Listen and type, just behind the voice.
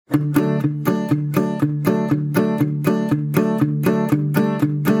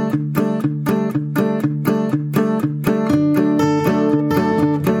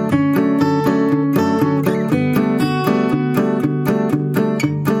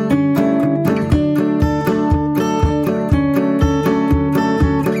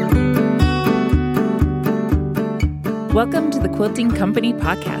Welcome to the Quilting Company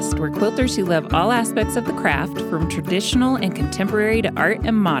podcast, where quilters who love all aspects of the craft, from traditional and contemporary to art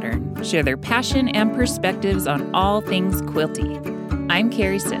and modern, share their passion and perspectives on all things quilty. I'm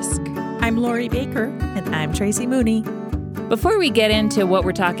Carrie Sisk. I'm Lori Baker. And I'm Tracy Mooney. Before we get into what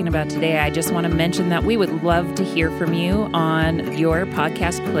we're talking about today, I just want to mention that we would love to hear from you on your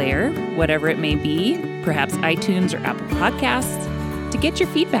podcast player, whatever it may be, perhaps iTunes or Apple Podcasts, to get your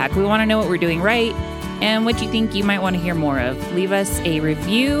feedback. We want to know what we're doing right and what you think you might want to hear more of. Leave us a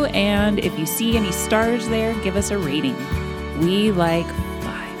review, and if you see any stars there, give us a rating. We like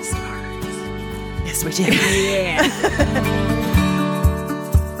 5 stars. Yes, we do. Yeah.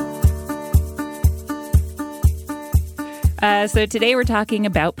 So today we're talking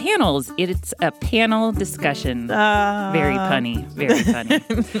about panels. It's a panel discussion. Very punny, very funny.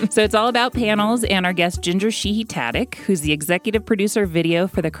 So it's all about panels, and our guest, Ginger Sheehy-Taddick, who's the executive producer of video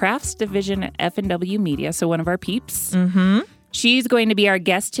for the crafts division at F&W Media, so one of our peeps. Mm-hmm. She's going to be our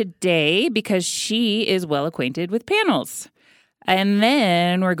guest today because she is well acquainted with panels. And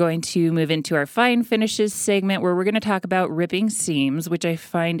then we're going to move into our fine finishes segment, where we're going to talk about ripping seams, which I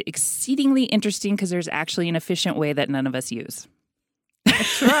find exceedingly interesting because there's actually an efficient way that none of us use.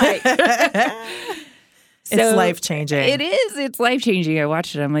 That's right. It's life-changing. It is. It's life-changing. I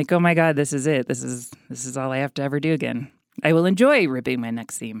watched it. I'm like, oh my God, this is it. This is all I have to ever do again. I will enjoy ripping my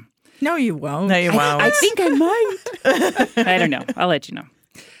next seam. No, you won't. No, you won't. I think I might. I don't know. I'll let you know.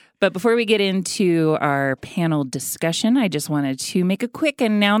 But before we get into our panel discussion, I just wanted to make a quick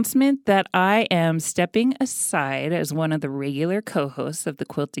announcement that I am stepping aside as one of the regular co-hosts of the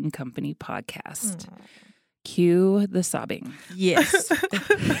Quilting Company podcast. Cue the sobbing. Yes.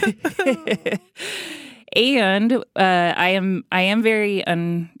 And I am very,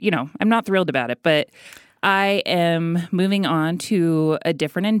 I'm not thrilled about it, but I am moving on to a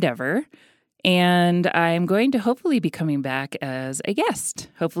different endeavor. And I'm going to hopefully be coming back as a guest,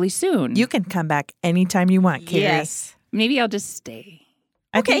 hopefully soon. You can come back anytime you want, Carrie. Yes. Maybe I'll just stay.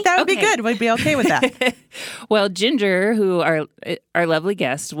 I think that would be good. We'd be okay with that. Well, Ginger, who our lovely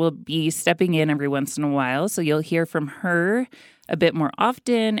guest, will be stepping in every once in a while. So you'll hear from her a bit more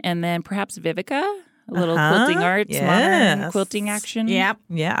often. And then perhaps Vivica, a little quilting arts, modern quilting action. Yeah,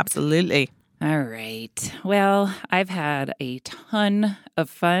 absolutely. All right. Well, I've had a ton of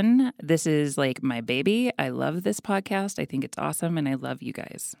fun. This is like my baby. I love this podcast. I think it's awesome, and I love you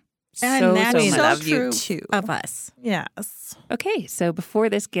guys. And that is much. so love true you too. of us. Yes. Okay, so before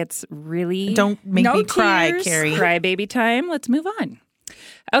this gets really Don't make me cry, tears. Carrie. crybaby time, let's move on.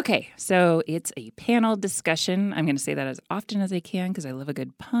 Okay, so it's a panel discussion. I'm going to say that as often as I can because I love a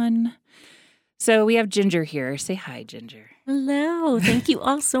good pun. So we have Ginger here. Say hi, Ginger. Hello. Thank you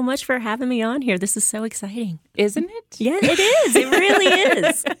all so much for having me on here. This is so exciting. Isn't it? Yeah, it is. It really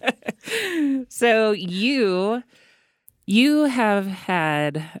is. So you have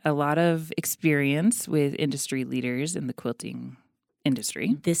had a lot of experience with industry leaders in the quilting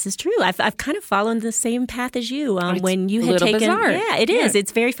industry. This is true. I've kind of followed the same path as you. It's When you a had little taken, bizarre. yeah, it is.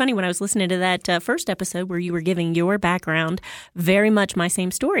 It's very funny. When I was listening to that first episode where you were giving your background, very much my same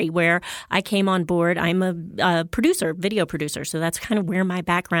story. Where I came on board, I'm a producer, video producer, so that's kind of where my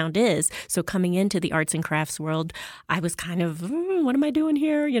background is. So coming into the arts and crafts world, I was kind of, what am I doing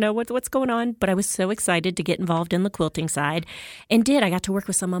here? You know, what's going on? But I was so excited to get involved in the quilting side, and I got to work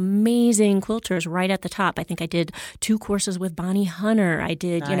with some amazing quilters right at the top. I think I did 2 courses with Bonnie Hunter. I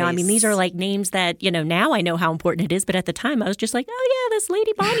did, these are like names that, now I know how important it is. But at the time I was just like, oh yeah, this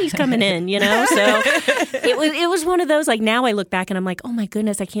Lady Bonnie's coming in, So it was one of those, like, now I look back and I'm like, oh my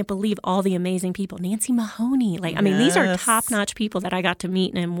goodness, I can't believe all the amazing people. Nancy Mahoney. These are top-notch people that I got to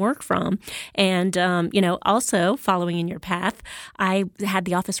meet and work from. And, also following in your path, I had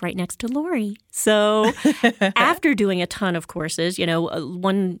the office right next to Lori. So after doing a ton of courses,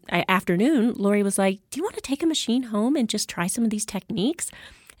 one afternoon, Lori was like, do you want to take a machine home and just try some of these techniques?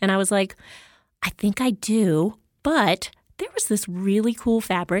 And I was like, I think I do, but there was this really cool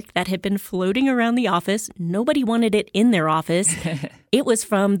fabric that had been floating around the office. Nobody wanted it in their office. It was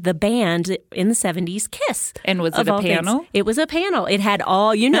from the band in the 70s, Kiss. And was it a panel? Things. It was a panel. It had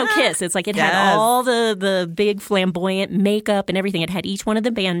all, Kiss. It's like it had all the big flamboyant makeup and everything. It had each one of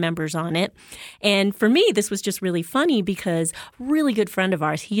the band members on it. And for me, this was just really funny because a really good friend of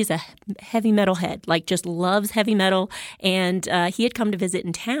ours, he is a heavy metal head, like just loves heavy metal. And he had come to visit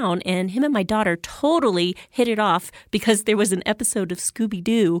in town, and him and my daughter totally hit it off because there was an episode of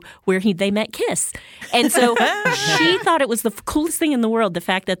Scooby-Doo where they met Kiss. And so she thought it was the coolest thing in the world, the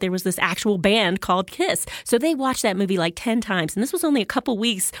fact that there was this actual band called Kiss. So they watched that movie like 10 times. And this was only a couple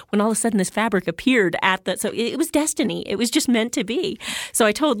weeks when all of a sudden this fabric appeared so it was destiny. It was just meant to be. So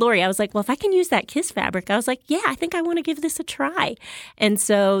I told Lori, I was like, well, if I can use that Kiss fabric, I was like, yeah, I think I want to give this a try. And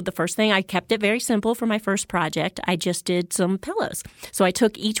so the first thing, I kept it very simple for my first project. I just did some pillows. So I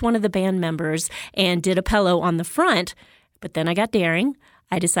took each one of the band members and did a pillow on the front, but then I got daring.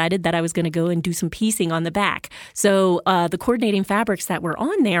 I decided that I was going to go and do some piecing on the back. So the coordinating fabrics that were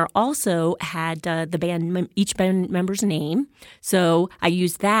on there also had each band member's name. So I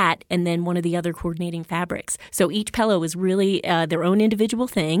used that and then one of the other coordinating fabrics. So each pillow was really their own individual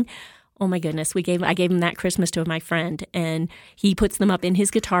thing. Oh my goodness, I gave him that Christmas to my friend, and he puts them up in his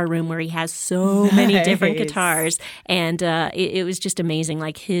guitar room where he has so many different guitars, and it was just amazing,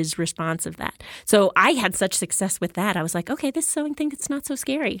 like his response of that. So I had such success with that. I was like, okay, this sewing thing, it's not so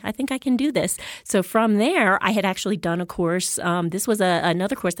scary. I think I can do this. So from there, I had actually done a course. This was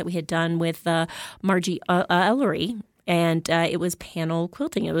another course that we had done with Margie Ellery, and it was panel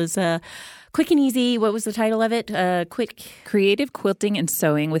quilting. It was quick and easy. What was the title of it? Creative Quilting and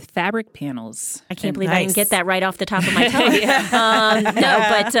Sewing with Fabric Panels. I can't believe I didn't get that right off the top of my tongue.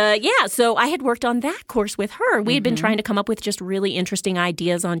 So I had worked on that course with her. We had been trying to come up with just really interesting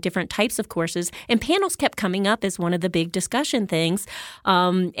ideas on different types of courses, and panels kept coming up as one of the big discussion things.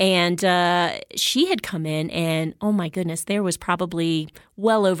 She had come in, and oh my goodness, there was probably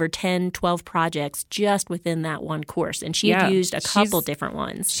well over 10, 12 projects just within that one course, and she had used a couple different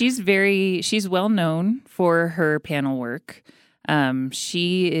ones. She's well known for her panel work.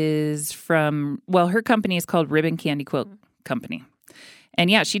 She is her company is called Ribbon Candy Quilt Company. And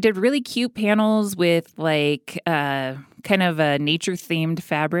yeah, she did really cute panels with like kind of a nature-themed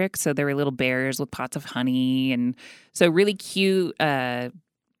fabric. So there were little bears with pots of honey. And so really cute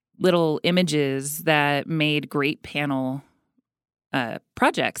little images that made great panel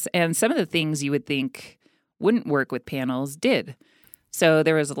projects. And some of the things you would think wouldn't work with panels did. So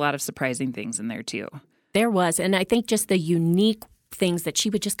there was a lot of surprising things in there too. There was. And I think just the unique things that she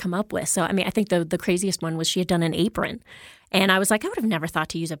would just come up with. So, I mean, I think the craziest one was she had done an apron. And I was like, I would have never thought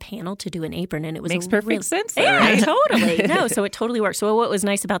to use a panel to do an apron. And it was makes perfect sense. Yeah, right? Totally. No, so it totally works. So what was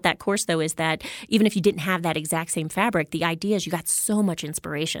nice about that course, though, is that even if you didn't have that exact same fabric, the idea is you got so much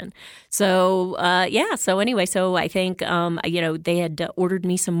inspiration. So, So anyway, so I think, they had ordered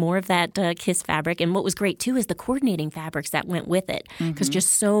me some more of that Kiss fabric. And what was great, too, is the coordinating fabrics that went with it. Because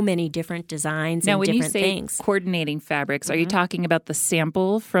just so many different designs and different things. Now, when you say coordinating fabrics, are you talking about the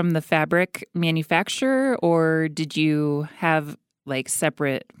sample from the fabric manufacturer, or did you have like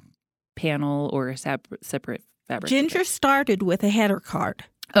separate panel or separate fabric? Ginger started with a header card.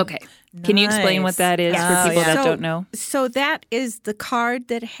 Okay. Can you explain what that is for people that don't know? So that is the card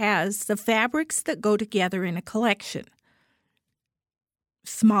that has the fabrics that go together in a collection.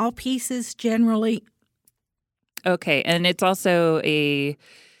 Small pieces generally. Okay. And it's also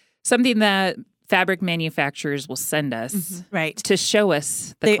something that fabric manufacturers will send us to show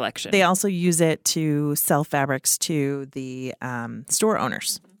us the collection. They also use it to sell fabrics to the store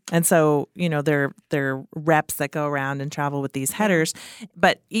owners. And so, they're reps that go around and travel with these headers.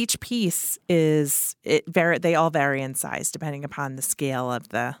 But each piece they all vary in size depending upon the scale of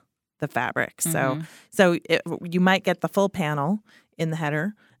the fabric. So you might get the full panel in the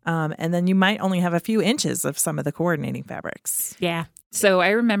header, and then you might only have a few inches of some of the coordinating fabrics. Yeah. So I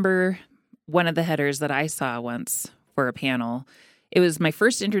remember one of the headers that I saw once for a panel. It was my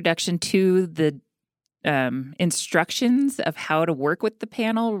first introduction to the instructions of how to work with the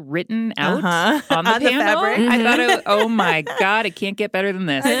panel written out on the panel. Fabric. I thought, oh my God, it can't get better than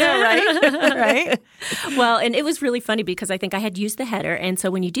this. I know, right? Right? Well, and it was really funny because I think I had used the header. And so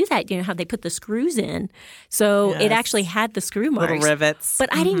when you do that, how they put the screws in. So it actually had the screw marks. Little rivets.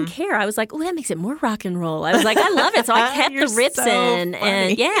 But I didn't care. I was like, oh, that makes it more rock and roll. I was like, I love it. So I kept the rips in.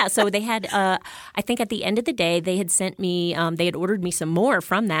 Funny. And so they had, I think at the end of the day, they had sent me, they had ordered me some more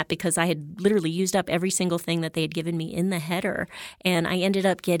from that because I had literally used up every single thing that they had given me in the header. And I ended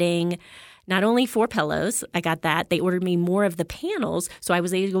up getting not only 4 pillows, I got that. They ordered me more of the panels, so I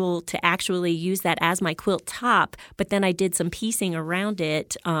was able to actually use that as my quilt top. But then I did some piecing around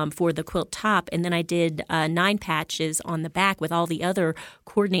it for the quilt top, and then I did 9 patches on the back with all the other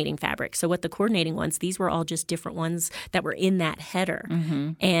coordinating fabrics. So what the coordinating ones, these were all just different ones that were in that header.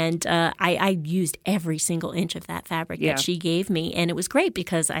 And I used every single inch of that fabric that she gave me, and it was great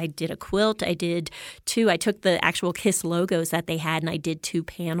because I did a quilt. I took the actual Kiss logos that they had, and I did 2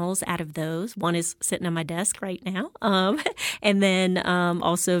 panels out of those. those. One is sitting on my desk right now. And then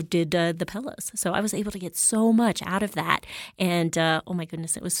also did the pillows. So I was able to get so much out of that. And oh my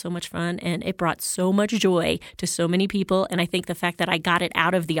goodness, it was so much fun. And it brought so much joy to so many people. And I think the fact that I got it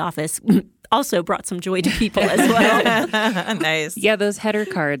out of the office also brought some joy to people as well. Nice. Yeah, those header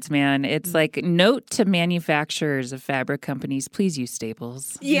cards, man. It's like, note to manufacturers of fabric companies, please use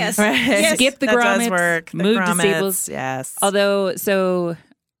Staples. Yes. Right. Yes. Skip the That grommets, does work. The move to grommets, Staples. Yes. Although, so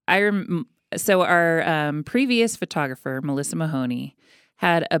our previous photographer, Melissa Mahoney,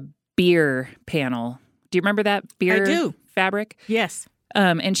 had a beer panel. Do you remember that beer I do. fabric? Yes.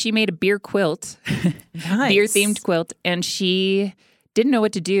 And she made a beer quilt, Nice. beer-themed quilt, and she didn't know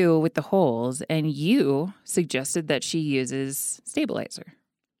what to do with the holes, and you suggested that she uses stabilizer.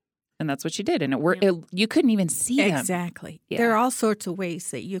 And that's what she did, and it worked. You couldn't even see them. Exactly. Yeah. There are all sorts of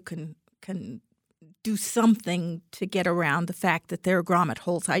ways that you can do something to get around the fact that there are grommet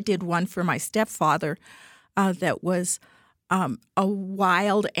holes. I did one for my stepfather that was a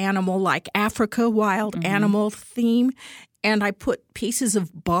wild animal, like Africa wild animal theme, and I put pieces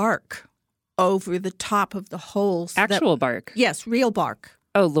of bark over the top of the holes. Actual bark. Yes, real bark.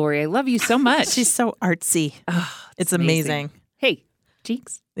 Oh, Lori, I love you so much. She's so artsy. It's amazing. Hey,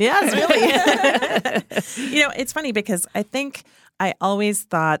 cheeks. Yes, really. It's funny because I think I always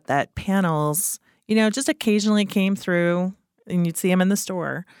thought that panels, just occasionally came through and you'd see them in the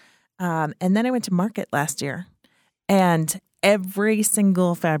store. And then I went to market last year and every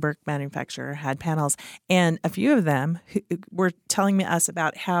single fabric manufacturer had panels. And a few of them were telling us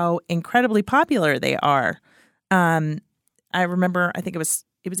about how incredibly popular they are. I remember, I think it was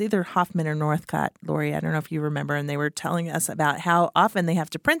either Hoffman or Northcott, Lori, I don't know if you remember, and they were telling us about how often they have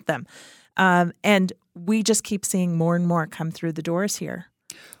to print them. And we just keep seeing more and more come through the doors here.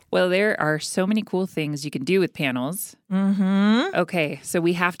 Well, there are so many cool things you can do with panels. Mm-hmm. Okay, so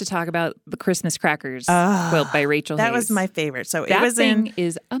we have to talk about the Christmas Crackers quilt by Rachel That Hayes. was my favorite. So That it was thing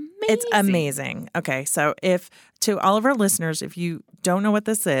is amazing. It's amazing. Okay, so to all of our listeners, if you don't know what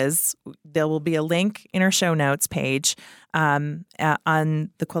this is, there will be a link in our show notes page on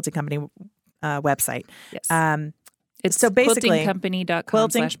the Quilting Company website. Yes. It's so basically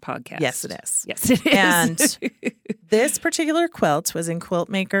quiltingcompany.com/podcast. Yes, it is. Yes, it is. And this particular quilt was in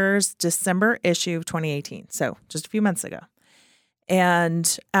Quiltmaker's December issue of 2018, so just a few months ago.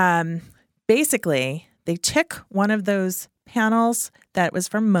 And basically, they took one of those panels that was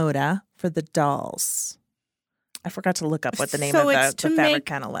from Moda for the dolls. I forgot to look up what the name of the fabric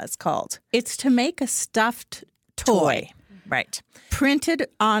panel was called. It's to make a stuffed toy. Right. Printed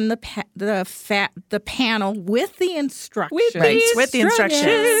on the panel with the instructions. With the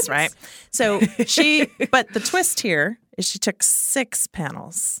instructions, right? So but the twist here is she took 6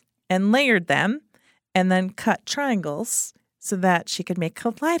 panels and layered them and then cut triangles so that she could make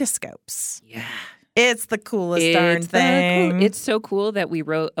kaleidoscopes. Yeah. It's the coolest darn thing. It's so cool that we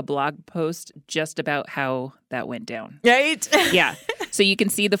wrote a blog post just about how that went down. Right? Yeah. So you can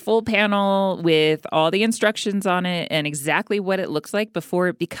see the full panel with all the instructions on it and exactly what it looks like before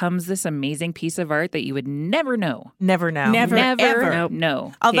it becomes this amazing piece of art that you would never know. Never know. Never, ever. Nope,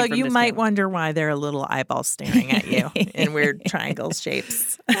 no. Although came from you this might panel. wonder why there are little eyeballs staring at you in weird triangle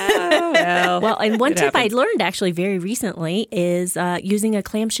shapes. Oh, Well, and one It tip I happens. learned actually very recently is using a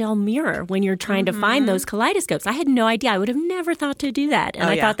clamshell mirror when you're trying to find those kaleidoscopes. I had no idea. I would have never thought to do that. And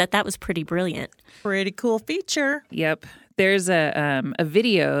I thought that was pretty brilliant. Pretty cool feature. Yep. There's a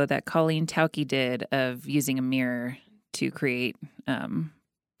video that Colleen Tauke did of using a mirror to create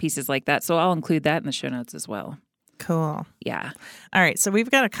pieces like that. So I'll include that in the show notes as well. Cool. Yeah. All right, so we've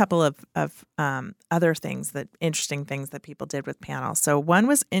got a couple of other things interesting things that people did with panels. So one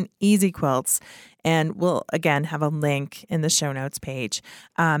was in Easy Quilts, and we'll again have a link in the show notes page.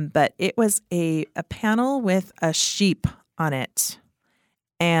 But it was a panel with a sheep on it,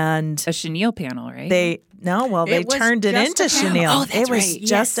 and A chenille panel, right? they It was turned it just into a panel. chenille. Oh, that's it was right.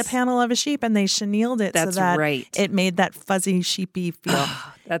 just a Yes. panel of a sheep, and they chenilled it That's so that right. it made that fuzzy sheepy feel.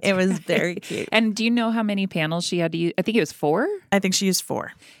 That's It was very cute. And do you know how many panels she had to use? I think it was 4. I think she used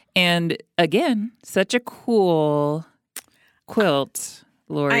 4. And again, such a cool quilt.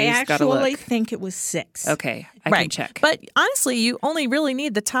 Lori's I got to look. actually think it was 6. Okay, I can check. But honestly, you only really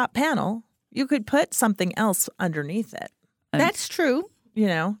need the top panel. You could put something else underneath it. That's true.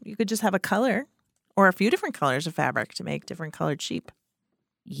 You could just have a color or a few different colors of fabric to make different colored sheep.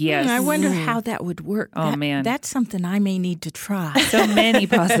 Yes. I wonder how that would work. Oh, man. That's something I may need to try. So many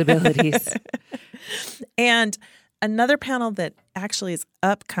possibilities. And another panel that actually is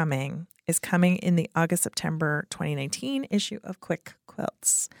upcoming is coming in the August-September 2019 issue of Quick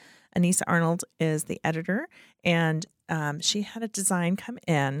Quilts. Anissa Arnold is the editor, and she had a design come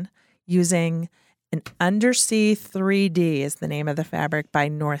in using an Undersea 3D is the name of the fabric by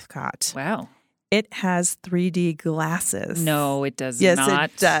Northcott. Wow. It has 3D glasses. No, it does Yes, not.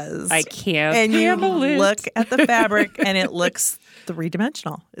 it does. I can't And you handle it. look at the fabric and it looks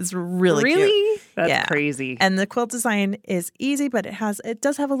three-dimensional. It's really cute. Really? That's Yeah. crazy. And the quilt design is easy, but it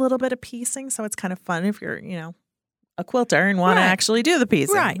does have a little bit of piecing, so it's kind of fun if you're, a quilter and want to Right. actually do the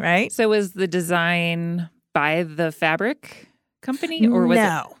piecing, right? So was the design by the fabric company, or was it?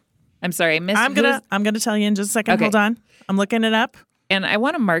 No. I'm sorry, I missed. I'm gonna tell you in just a second. Okay. Hold on. I'm looking it up. And I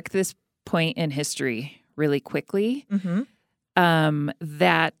want to mark this point in history really quickly. Mm-hmm.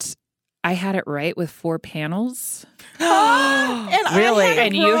 That I had it right with 4 panels, And Really? I had it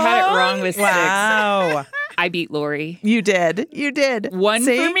and you had it wrong wrong. with 6. Wow. I beat Lori. You did. 1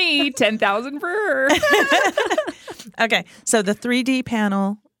 See? for me, 10,000 for her. Okay. So the 3D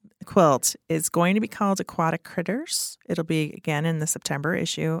panel quilt is going to be called Aquatic Critters. It'll be again in the September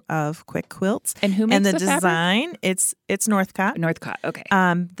issue of Quick Quilts. And who makes And the the fabric? design, it's Northcott. Northcott. Okay.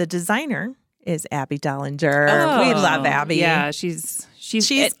 The designer is Abby Dollinger. We love Abby. Yeah, she's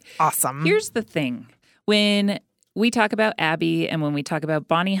awesome. Here's the thing. When we talk about Abby and when we talk about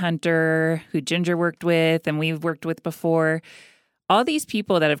Bonnie Hunter, who Ginger worked with and we've worked with before, all these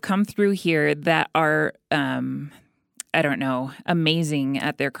people that have come through here that are, I don't know, amazing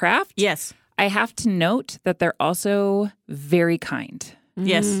at their craft. Yes. I have to note that they're also very kind.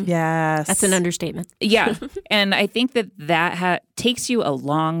 Yes. Yes. That's an understatement. Yeah. And I think that takes you a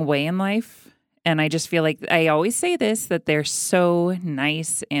long way in life. And I just feel like I always say this, that they're so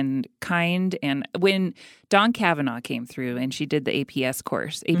nice and kind. And when Dawn Kavanaugh came through and she did the APQS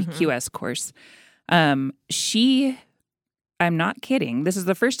course, I'm not kidding. This is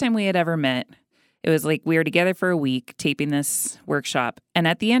the first time we had ever met. It was like we were together for a week taping this workshop. And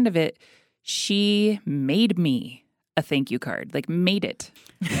at the end of it, she made me a thank you card, like made it.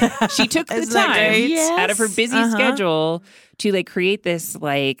 She took the Isn't that time great? out of her busy schedule to like create this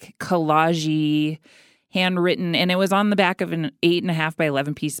like collage handwritten, and it was on the back of an 8.5 by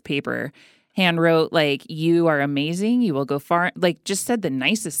 11 piece of paper. Hand wrote like, "You are amazing. You will go far." Like just said the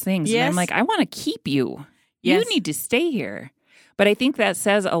nicest things. And Yes. I'm like, I want to keep you. Yes. You need to stay here. But I think that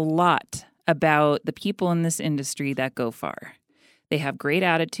says a lot about the people in this industry that go far. They have great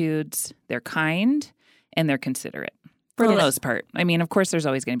attitudes. They're kind. And they're considerate for the most part. I mean, of course, there's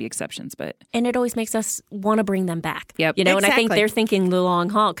always going to be exceptions, but And it always makes us want to bring them back. Yep. And I think Exactly. they're thinking the long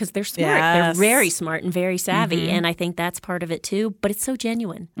haul because they're smart. Yes. They're very smart and very savvy. And I think that's part of it too. But it's so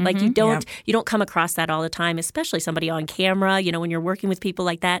genuine. Like you don't come across that all the time, especially somebody on camera. When you're working with people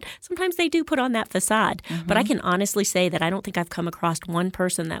like that, sometimes they do put on that facade. But I can honestly say that I don't think I've come across one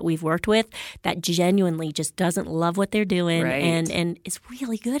person that we've worked with that genuinely just doesn't love what they're doing Right. and is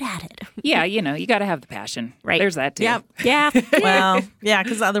really good at it. yeah, you got to have the passion. Right. There's that too. Yep. Yeah. Well, yeah,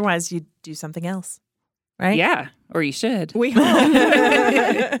 because otherwise you'd do something else, right? Yeah, or you should. We hope.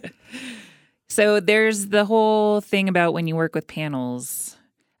 So there's the whole thing about when you work with panels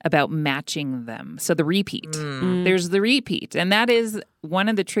about matching them. So the repeat. There's the repeat. And that is one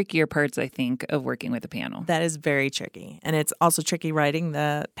of the trickier parts, I think, of working with a panel. That is very tricky. And it's also tricky writing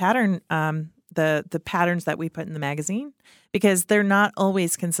the pattern, the patterns that we put in the magazine, because they're not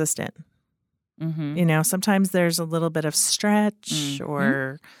always consistent. Mm-hmm. Sometimes there's a little bit of stretch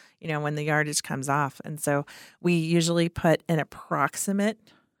or, when the yardage comes off. And so we usually put an approximate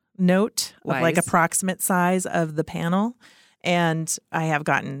note of like Wise. approximate size of the panel. And I have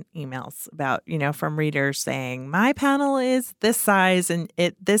gotten emails about, from readers saying, my panel is this size and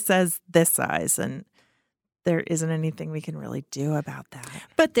this says this size. And there isn't anything we can really do about that.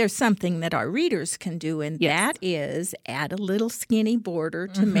 But there's something that our readers can do, and Yes. that is add a little skinny border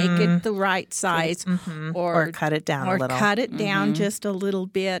to make it the right size, Or cut it down a or little. cut it down just a little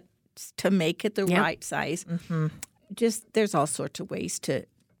bit to make it the Yep. right size. Just there's all sorts of ways to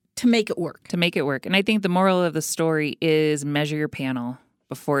make it work. To make it work. And I think the moral of the story is measure your panel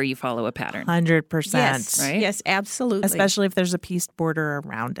before you follow a pattern. 100%. Yes, Right? yes, absolutely. Especially if there's a pieced border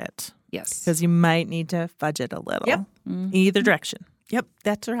around it. Yes. Because you might need to fudge it a little. Yep. Either direction. Yep,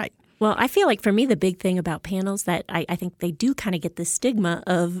 that's right. Well, I feel like for me, the big thing about panels that I think they do kind of get this stigma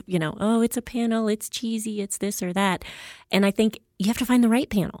of, oh, it's a panel, it's cheesy, it's this or that. And I think you have to find the right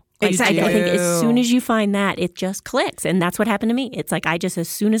panel. Like, Exactly. I think as soon as you find that, it just clicks. And that's what happened to me. It's like as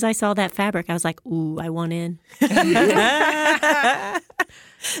soon as I saw that fabric, I was like, ooh, I want in.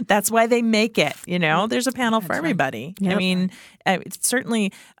 That's why they make it. There's a panel for everybody. Yep. I mean, it's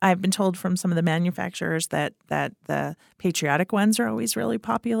certainly, I've been told from some of the manufacturers that the patriotic ones are always really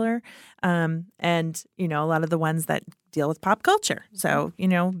popular. And, a lot of the ones that deal with pop culture. So,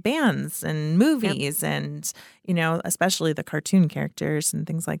 bands and movies and, especially the cartoon characters and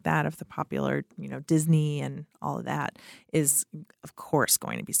things like that of the popular, Disney and all of that is, of course,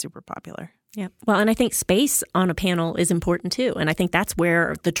 going to be super popular. Yeah. Well, and I think space on a panel is important too. And I think that's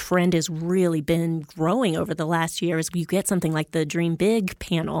where the trend has really been growing over the last year is you get something like the Dream Big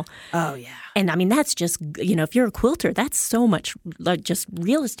panel. Oh, yeah. And I mean, that's just, if you're a quilter, that's so much like just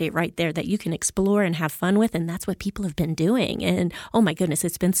real estate right there that you can explore and have fun with. And that's what people have been doing. And oh my goodness,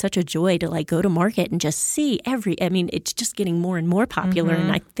 it's been such a joy to like go to market and just see it's just getting more and more popular.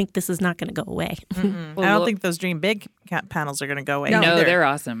 And I think this is not going to go away. I don't think those Dream Big panels are going to go away. No, they're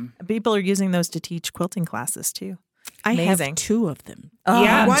awesome. People are using those to teach quilting classes too. I Amazing. have 2 of them. Oh,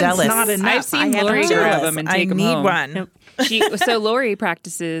 Yeah. I'm One's jealous. not enough. I've seen I have Lori two. grab them and take them home. I need one. So Lori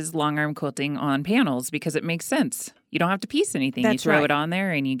practices long arm quilting on panels because it makes sense. You don't have to piece anything. That's you throw right. it on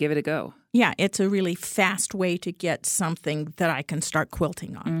there and you give it a go. Yeah, it's a really fast way to get something that I can start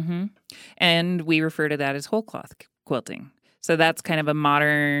quilting on. Mm-hmm. And we refer to that as whole cloth quilting. So that's kind of a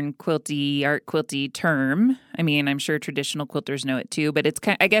modern art quilty term. I mean, I'm sure traditional quilters know it too, but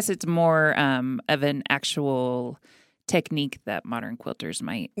I guess it's more of an actual technique that modern quilters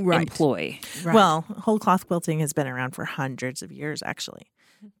might employ. Right. Well, whole cloth quilting has been around for hundreds of years, actually.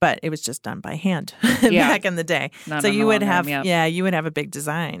 But it was just done by hand back in the day. Not so on you the would long have, arm, you would have a big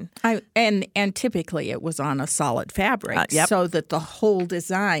design. And typically it was on a solid fabric, yep. so that the whole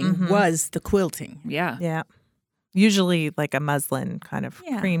design was the quilting. Yeah. Yeah. Usually like a muslin kind of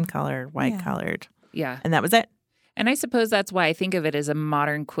Yeah. cream color, white Yeah. colored. Yeah. And that was it. And I suppose that's why I think of it as a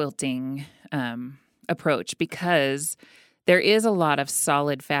modern quilting approach, because there is a lot of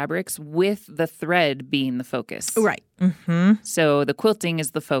solid fabrics with the thread being the focus. Right. Mm-hmm. So the quilting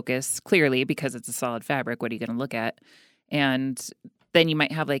is the focus, clearly, because it's a solid fabric. What are you going to look at? And then you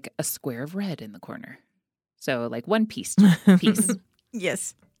might have like a square of red in the corner. So like one piece.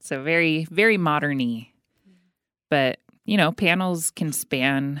 Yes. So very, very modern-y. But, panels can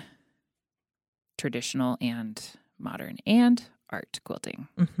span traditional and modern and art quilting.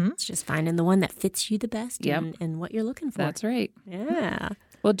 Mm-hmm. It's just finding the one that fits you the best and what you're looking for. That's right. Yeah.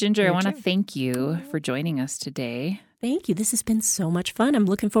 Well, Ginger, I Very want to true. thank you for joining us today. Thank you. This has been so much fun. I'm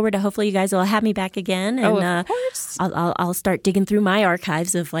looking forward to hopefully you guys will have me back again. And of course. I'll start digging through my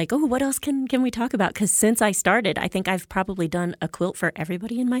archives of like, what else can we talk about? Because since I started, I think I've probably done a quilt for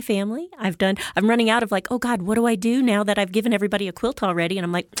everybody in my family. I'm running out of like, oh God, what do I do now that I've given everybody a quilt already? And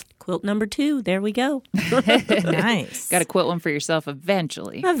I'm like, quilt number 2. There we go. Nice. Got to quilt one for yourself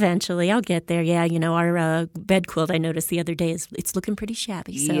eventually. Eventually, I'll get there. Yeah, our bed quilt I noticed the other day it's looking pretty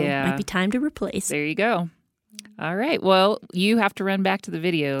shabby. So it might be time to replace. There you go. All right. Well, you have to run back to the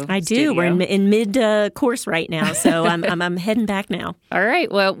video. I do. studio. We're in mid course right now, so I'm heading back now. All right.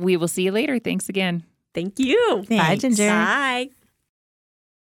 Well, we will see you later. Thanks again. Thank you. Bye, Thanks. Ginger. Bye.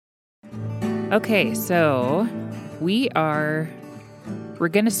 Okay, so we're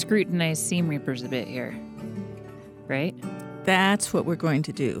going to scrutinize seam reapers a bit here, right? That's what we're going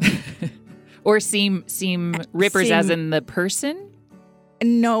to do. Or seam rippers as seam- in the person?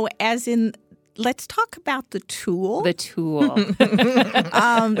 No, as in, let's talk about the tool. The tool.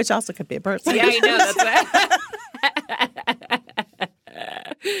 Which also could be a person. Yeah, I know. That's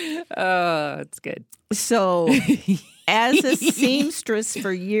oh, it's good. So, as a seamstress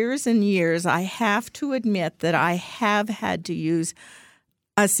for years and years, I have to admit that I have had to use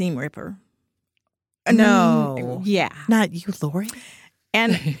a seam ripper. No. Yeah. Not you, Lori.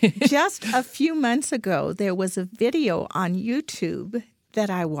 And just a few months ago, there was a video on YouTube that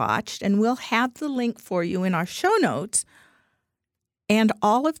I watched, and we'll have the link for you in our show notes. And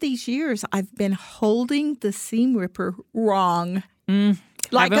all of these years, I've been holding the seam ripper wrong,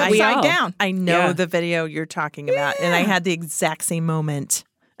 like Haven't we upside all? down. I know Yeah. the video you're talking about, and I had the exact same moment.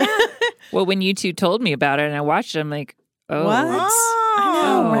 Well, when you two told me about it and I watched it, I'm like, oh. What? I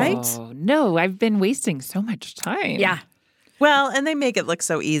know, right? Oh, no, I've been wasting so much time. Yeah. Well, and they make it look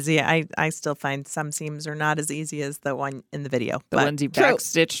so easy. I still find some seams are not as easy as the one in the video. The but, ones you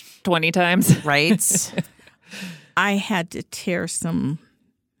backstitched 20 times. right? I had to tear some.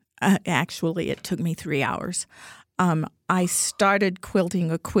 Actually, it took me 3 hours. I started quilting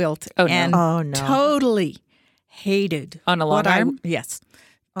a quilt Oh, no. and Oh, no. totally hated On a long what arm? Yes,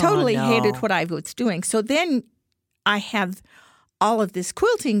 Oh, totally no. hated what I was doing. So then I have all of this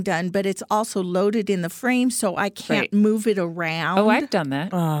quilting done, but it's also loaded in the frame, so I can't Right. move it around. Oh, I've done that.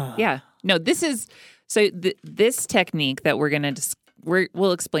 Oh. Yeah. No, this is this technique that we're going to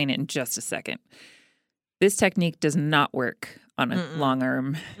we'll explain it in just a second. This technique does not work on a long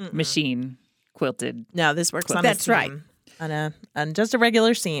arm machine quilted. No, this works on That's a seam. right. On just a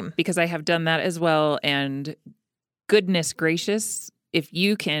regular seam. Because I have done that as well. And goodness gracious, if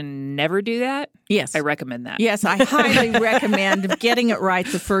you can never do that, Yes. I recommend that. Yes, I highly recommend getting it right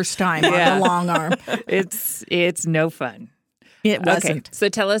the first time on the long arm. It's no fun. It wasn't. Okay, so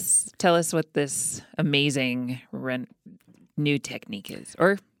tell us what this amazing new technique is,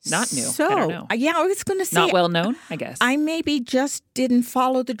 or not new. So, I don't know. yeah, I was going to say, Not well known, I guess. I maybe just didn't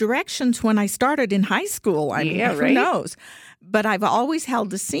follow the directions when I started in high school. I mean, Yeah, who right? knows? But I've always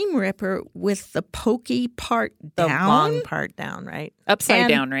held the seam ripper with the pokey part The down. long part down, right? Upside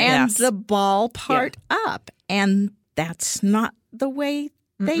down, right? And Yes. the ball part up. And that's not the way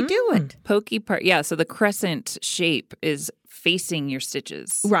they do it. Pokey part, yeah. So the crescent shape is facing your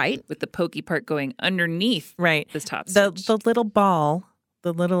stitches, Right. with the pokey part going underneath Right. the top The stitch. the little ball,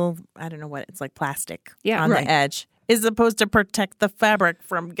 the little, I don't know what, it's like plastic Yeah. on Right. the edge is supposed to protect the fabric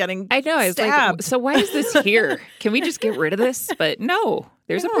from getting I know. I was stabbed. like, so why is this here? Can we just get rid of this? But no,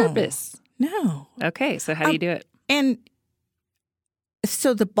 there's a No. purpose. No. Okay, so how do you do it? And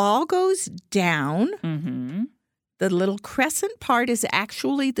so the ball goes down. Mm-hmm. The little crescent part is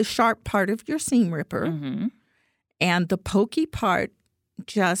actually the sharp part of your seam ripper. Mm-hmm. And the pokey part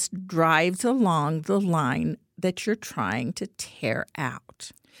just drives along the line that you're trying to tear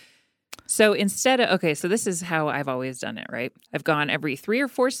out. So instead of, okay, so this is how I've always done it, right? I've gone every 3 or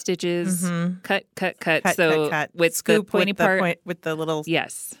 4 stitches, cut. cut, So cut. with Scoop the pointy with part, the point, with the little.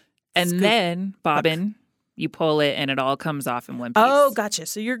 yes. And Scoop. then bobbin, you pull it and it all comes off in one piece. Oh, gotcha.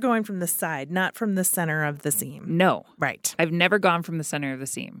 So you're going from the side, not from the center of the seam. No, Right. I've never gone from the center of the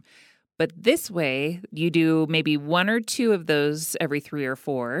seam. But this way, you do maybe 1 or 2 of those every 3 or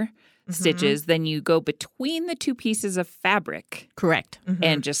 4 stitches. Then you go between the 2 pieces of fabric Correct.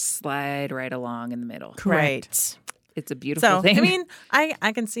 and just slide right along in the middle. Right. It's a beautiful So, thing. I mean,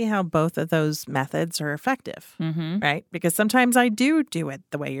 I can see how both of those methods are effective, Mm-hmm. right? Because sometimes I do it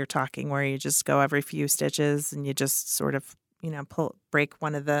the way you're talking, where you just go every few stitches and you just sort of, break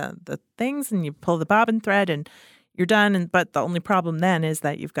one of the things and you pull the bobbin thread and you're done. But the only problem then is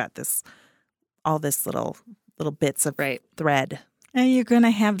that you've got all this little bits of Right. thread. And you're going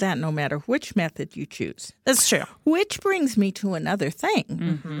to have that no matter which method you choose. That's true. Which brings me to another thing.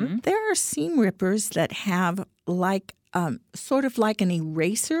 Mm-hmm. There are seam rippers that have sort of like an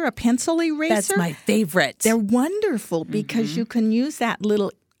eraser, a pencil eraser. That's my favorite. They're wonderful because you can use that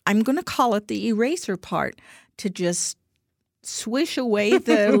little, I'm going to call it the eraser part, to just swish away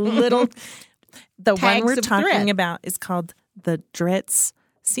the little The one tags we're of talking thread. about is called the Dritz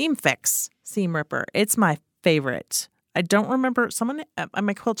Seam Fix Seam Ripper. It's my favorite. I don't remember, someone at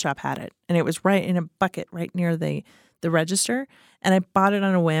my quilt shop had it, and it was right in a bucket right near the register, and I bought it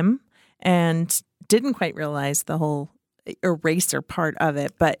on a whim and didn't quite realize the whole eraser part of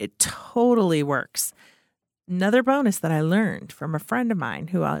it, but it totally works. Another bonus that I learned from a friend of mine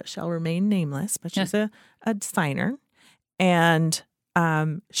who shall remain nameless, but she's a designer, and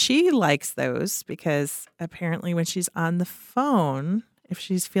she likes those because apparently when she's on the phone, if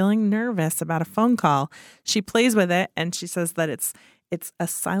she's feeling nervous about a phone call, she plays with it and she says that it's a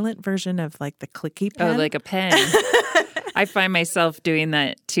silent version of like the clicky pen. Oh, like a pen. I find myself doing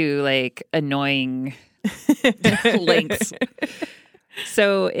that to like annoying links.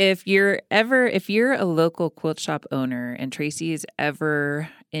 So if you're a local quilt shop owner and Tracy is ever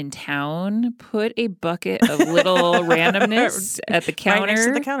in town, put a bucket of little randomness at the counter. Right next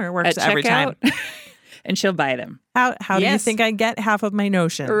to the counter. Works at every time. checkout, and she'll buy them. How do you Yes. think I get half of my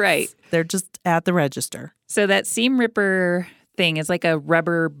notions? Right. They're just at the register. So that seam ripper thing is like a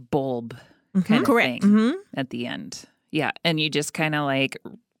rubber bulb kind of Correct. thing at the end. Yeah. And you just kind of like,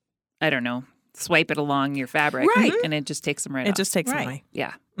 I don't know, swipe it along your fabric. Right. And it just takes them right It off. just takes Right. them away.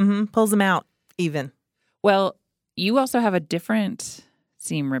 Yeah. Pulls them out even. Well, you also have a different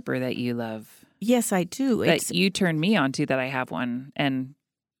seam ripper that you love Yes, I do. that you turned me on to that I have one. And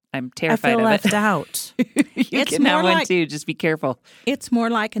I'm I terrified feel of left it. out. You It's can have more one like- too. Just be careful. It's more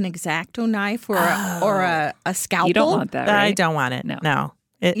like an X-Acto knife or a scalpel. You don't want that, right? I don't want it. No.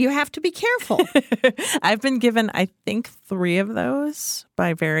 You have to be careful. I've been given, I think, 3 of those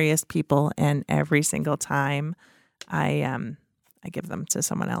by various people, and every single time I give them to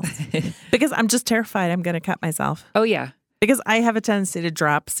someone else because I'm just terrified I'm going to cut myself. Oh, yeah. Because I have a tendency to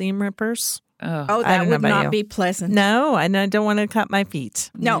drop seam rippers. Oh, Oh, I that don't know would about not you. be pleasant. No, and I don't want to cut my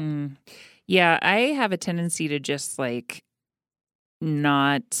feet. No. Yeah, I have a tendency to just like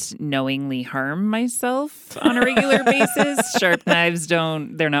not knowingly harm myself on a regular basis. Sharp knives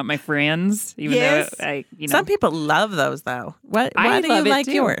they're not my friends. Even Yes. though Some people love those, though. Why I do you love it, like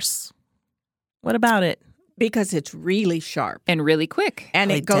too. yours? What about it? Because it's really sharp. and really quick. And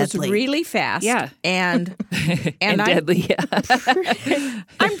Really it goes deadly. really fast. Yeah. And And deadly.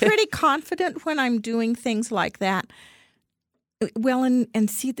 I'm pretty confident when I'm doing things like that. Well, and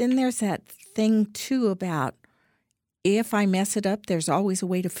see, then there's that thing, too, about if I mess it up, there's always a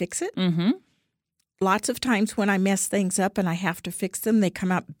way to fix it. Mm-hmm. Lots of times when I mess things up and I have to fix them, they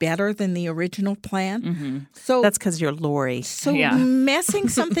come out better than the original plan. Mm-hmm. So That's because you're Lori. So Yeah. messing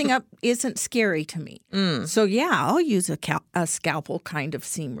something up isn't scary to me. So yeah, I'll use a scalpel kind of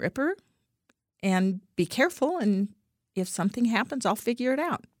seam ripper and be careful. And if something happens, I'll figure it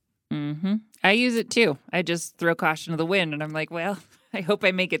out. Mm-hmm. I use it too. I just throw caution to the wind, and I'm like, well, I hope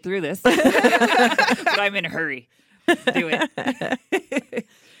I make it through this. But I'm in a hurry. Do it.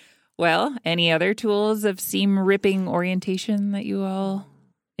 Well, any other tools of seam ripping orientation that you all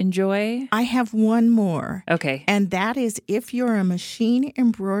enjoy? I have one more, Okay. and that is if you're a machine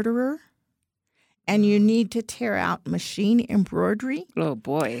embroiderer and you need to tear out machine embroidery, Oh,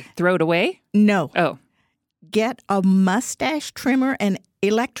 boy. Throw it away? no. Oh, Get a mustache trimmer, an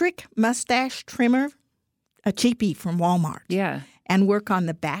electric mustache trimmer, a cheapie from Walmart. yeah. And work on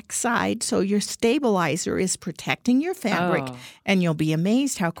the back side so your stabilizer is protecting your fabric, Oh. and you'll be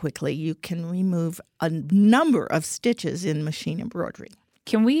amazed how quickly you can remove a number of stitches in machine embroidery.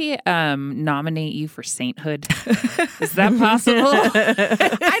 Can we nominate you for sainthood? Is that possible?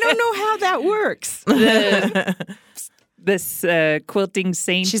 I don't know how that works. This quilting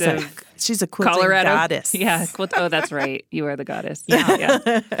saint She's of a quilting Colorado goddess. Yeah. Oh, that's right. You are the goddess.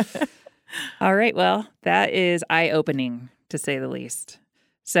 Yeah. All right. Well, that is eye-opening, to say the least.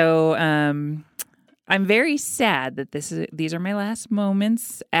 So I'm very sad that these are my last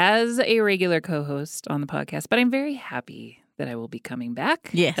moments as a regular co-host on the podcast, but I'm very happy that I will be coming back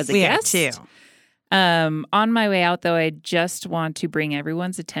Yes, as a we are guest. too. On my way out, though, I just want to bring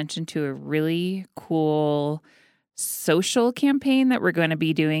everyone's attention to a really cool social campaign that we're going to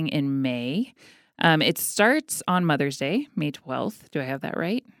be doing in May. It starts on Mother's Day, May 12th. Do I have that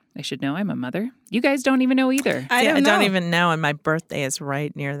right? I should know. I'm a mother. You guys don't even know either. I don't I don't know. even know, and my birthday is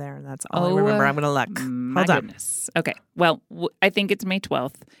right near there, and that's all I Oh, remember. I'm going to look. My Hold on. goodness. Okay. Well, I think it's May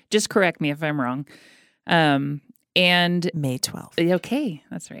 12th. Just correct me if I'm wrong. And May 12th. okay,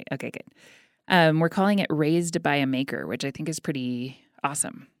 that's right. Okay, good. We're calling it Raised by a Maker, which I think is pretty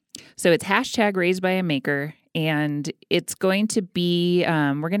awesome. So it's hashtag Raised by a Maker, and it's going to be,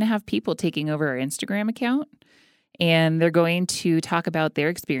 we're going to have people taking over our Instagram account, and they're going to talk about their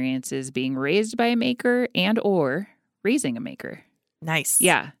experiences being raised by a maker and or raising a maker. Nice.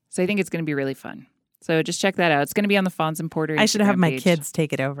 Yeah. So I think it's going to be really fun. So just check that out. It's going to be on the Fonz and Porter I should have Instagram my page. kids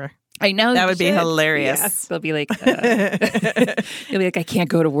take it over. I know. That you would be should. hilarious. Yeah. They'll be like, you'll be like, I can't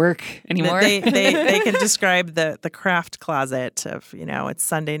go to work anymore. They can describe the craft closet of, it's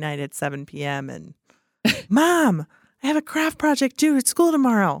Sunday night at 7 p.m. and, Mom, I have a craft project due at school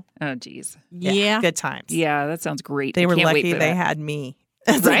tomorrow. Oh, geez. Yeah. Good times. Yeah, that sounds great. They I were can't wait lucky for they that. had me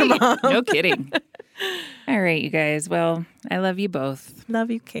as their Right? mom. No kidding. All right, you guys. Well, I love you both. Love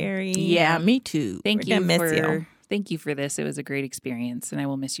you, Carrie. Yeah, me too. Thank We're you gonna for miss you. Thank you for this. It was a great experience, and I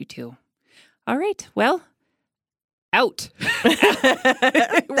will miss you too. All right. Well, out.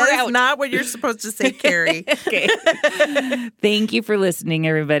 That is out. not what you're supposed to say, Carrie. Okay. Thank you for listening,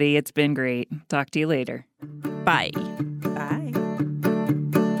 everybody. It's been great. Talk to you later. Bye. Bye.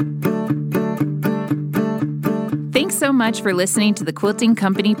 Thanks so much for listening to the Quilting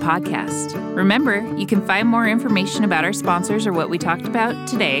Company podcast. Remember, you can find more information about our sponsors or what we talked about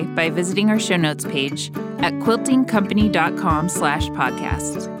today by visiting our show notes page at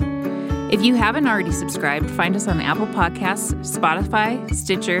quiltingcompany.com/podcast. If you haven't already subscribed, find us on Apple Podcasts, Spotify,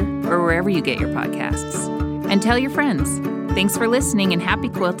 Stitcher, or wherever you get your podcasts. And tell your friends. Thanks for listening and happy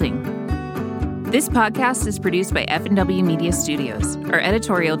quilting. This podcast is produced by F&W Media Studios. Our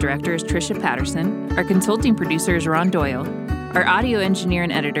editorial director is Tricia Patterson. Our consulting producer is Ron Doyle. Our audio engineer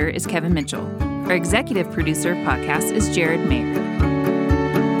and editor is Kevin Mitchell. Our executive producer of podcasts is Jared Mayer.